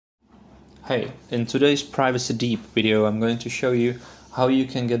Hey, in today's Privacy Deep video, I'm going to show you how you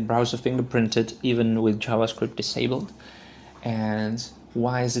can get browser fingerprinted even with JavaScript disabled, and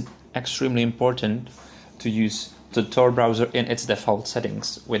why is it extremely important to use the Tor browser in its default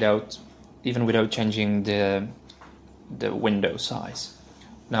settings without changing the window size.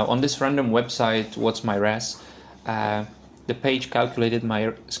 Now, on this random website, What's My Res, the page calculated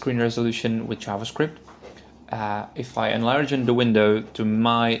my screen resolution with JavaScript. If I enlarge the window to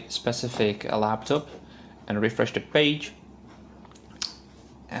my specific laptop and refresh the page,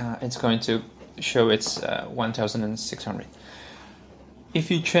 it's going to show it's 1600.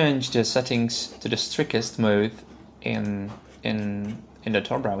 If you change the settings to the strictest mode in the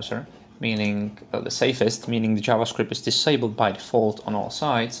Tor browser, meaning the safest, meaning the JavaScript is disabled by default on all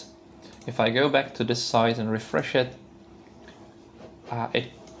sides, if I go back to this site and refresh it, it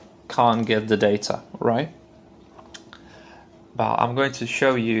can't get the data, right? But I'm going to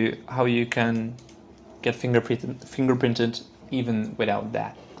show you how you can get fingerprinted even without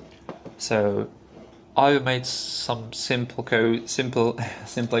that. So I made some simple code, simple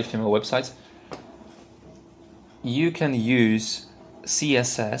HTML websites. You can use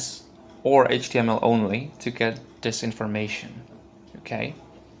CSS or HTML only to get this information. Okay.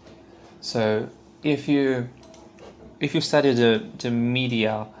 So if you study the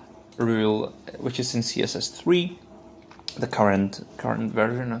media rule, which is in CSS3, the current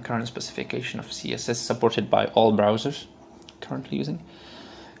version, current specification of CSS supported by all browsers currently using,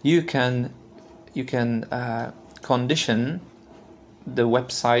 you can condition the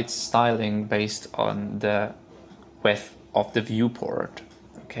website styling based on the width of the viewport.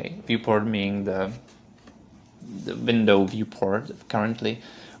 Okay, viewport meaning the window viewport of currently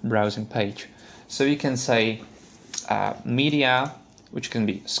browsing page. So you can say media, which can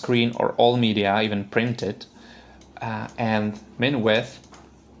be screen or all media, even printed, and min width,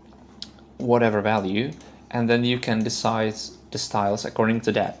 whatever value, and then you can decide the styles according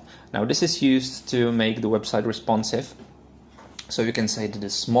to that. Now this is used to make the website responsive, so you can say that the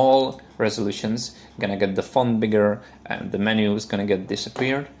small resolutions gonna get the font bigger and the menu is gonna get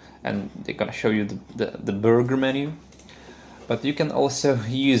disappeared and they're gonna show you the burger menu. But you can also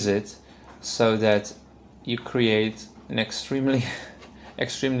use it so that you create an extremely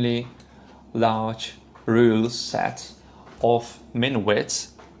large rule set of min widths,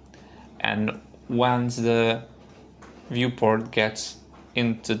 and once the viewport gets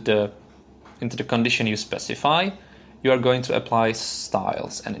into the condition you specify, you are going to apply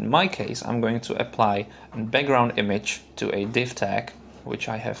styles. And in my case, I'm going to apply a background image to a div tag, which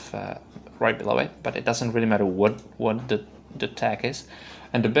I have right below it, but it doesn't really matter what the tag is.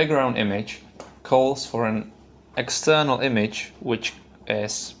 And the background image calls for an external image, which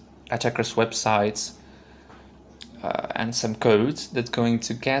is attacker's websites and some code that's going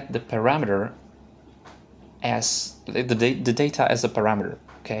to get the parameter as the data as a parameter.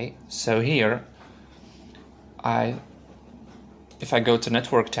 Okay, so here if I go to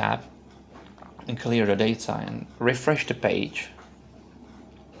network tab and clear the data and refresh the page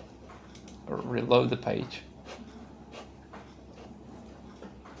or reload the page,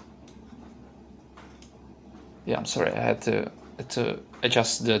 yeah, I'm sorry, I had to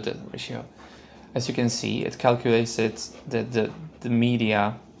adjust the ratio. As you can see, it calculates the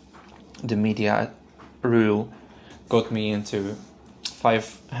media rule got me into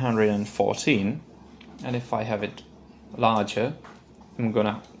 514, and if I have it larger,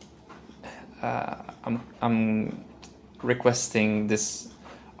 I'm requesting this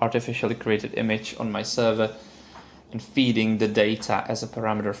artificially created image on my server and feeding the data as a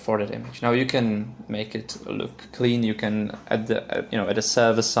parameter for that image. Now you can make it look clean. You can at the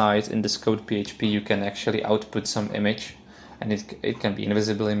server side in this code PHP, you can actually output some image, and it can be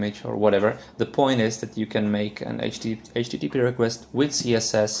invisible image or whatever. The point is that you can make an HTTP request with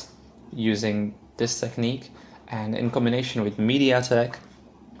CSS using this technique, and in combination with media tag,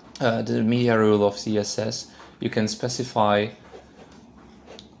 the media rule of CSS, you can specify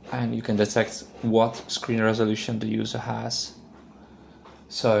and you can detect what screen resolution the user has.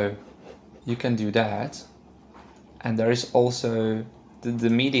 So you can do that, and there is also the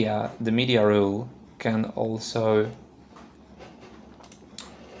media rule can also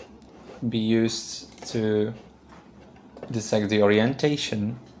be used to detect the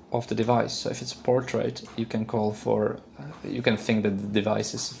orientation of the device. So if it's a portrait, you can call for you can think that the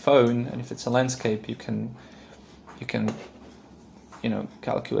device is a phone, and if it's a landscape, you can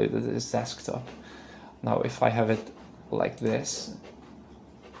calculate that it's desktop. Now if I have it like this,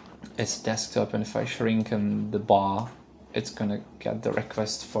 it's desktop, and if I shrink the bar, it's gonna get the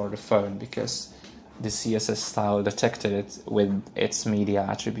request for the phone because the CSS style detected it with its media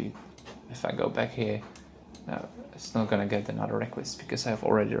attribute. if I go back here, it's not gonna get another request because I've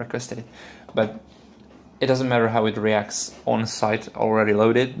already requested it. But it doesn't matter how it reacts on site already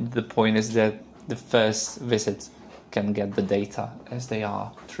loaded. The point is that the first visit can get the data as they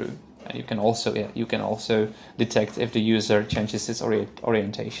are through. And you can also detect if the user changes its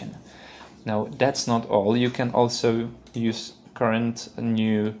orientation. Now that's not all. You can also use current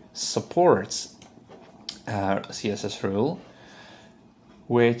new supports CSS rule,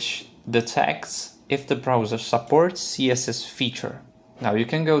 which detects if the browser supports CSS feature. Now you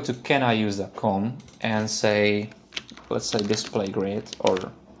can go to caniuse.com and say, let's say display grid,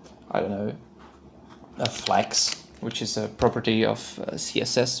 or I don't know, a flex, which is a property of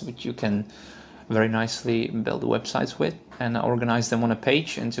CSS which you can very nicely build websites with and organize them on a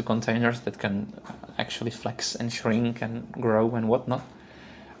page into containers that can actually flex and shrink and grow and whatnot.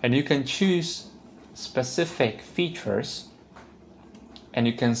 And you can choose specific features, and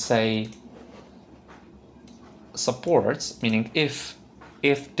you can say supports, meaning if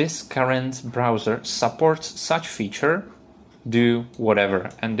this current browser supports such feature, do whatever.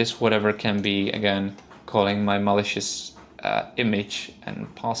 And this whatever can be, again, calling my malicious image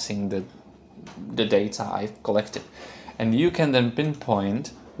and passing the data I've collected. And you can then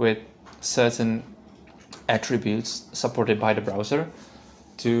pinpoint with certain attributes supported by the browser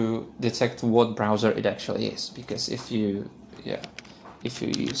to detect what browser it actually is. Because if you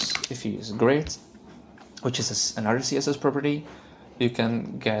use grid, which is another CSS property, you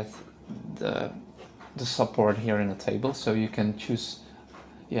can get the support here in the table. So you can choose,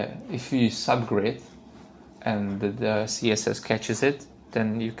 if you use subgrid and the CSS catches it,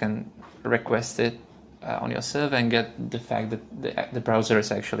 then you can request it on your server and get the fact that the browser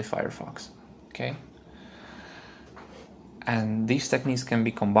is actually Firefox. Okay. And these techniques can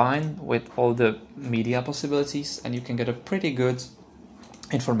be combined with all the media possibilities, and you can get a pretty good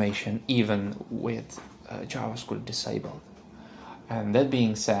information even with JavaScript disabled. And that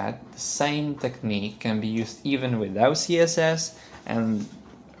being said, the same technique can be used even without CSS, and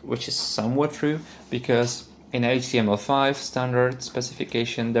which is somewhat true, because in HTML5 standard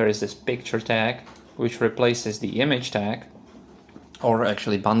specification there is this picture tag which replaces the image tag, or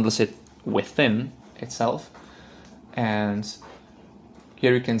actually bundles it within itself. And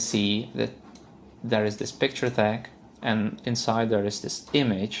here you can see that there is this picture tag, and inside there is this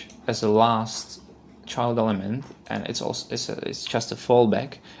image as a last child element, and it's just a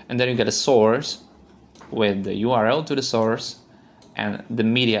fallback. And then you get a source with the URL to the source and the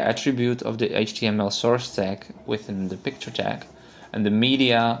media attribute of the HTML source tag within the picture tag, and the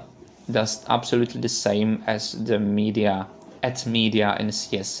media does absolutely the same as the media at media in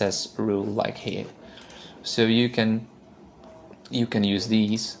CSS rule, like here. So you can use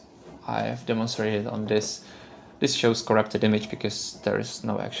these. I have demonstrated on this. This shows corrupted image because there is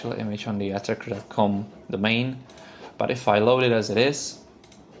no actual image on the attacker.com domain. But if I load it as it is,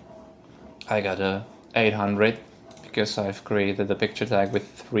 I got a 800 because I've created a picture tag with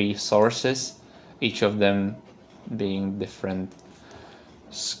 3 sources, each of them being different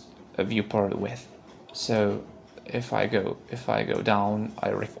viewport width. So if I go down, I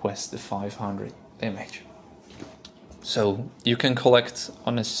request the 500 image. So you can collect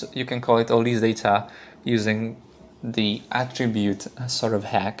all these data using the attribute sort of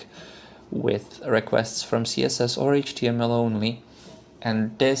hack with requests from CSS or HTML only.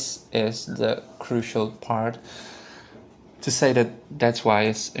 And this is the crucial part to say that's why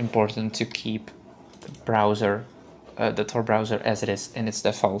it's important to keep the browser, the Tor browser as it is in its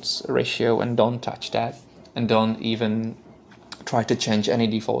defaults ratio, and don't touch that, and don't even try to change any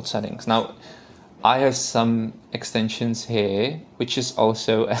default settings. Now, I have some extensions here, which is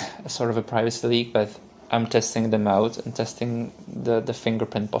also a sort of a privacy leak, but I'm testing them out and testing the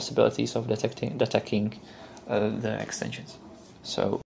fingerprint possibilities of detecting the extensions. So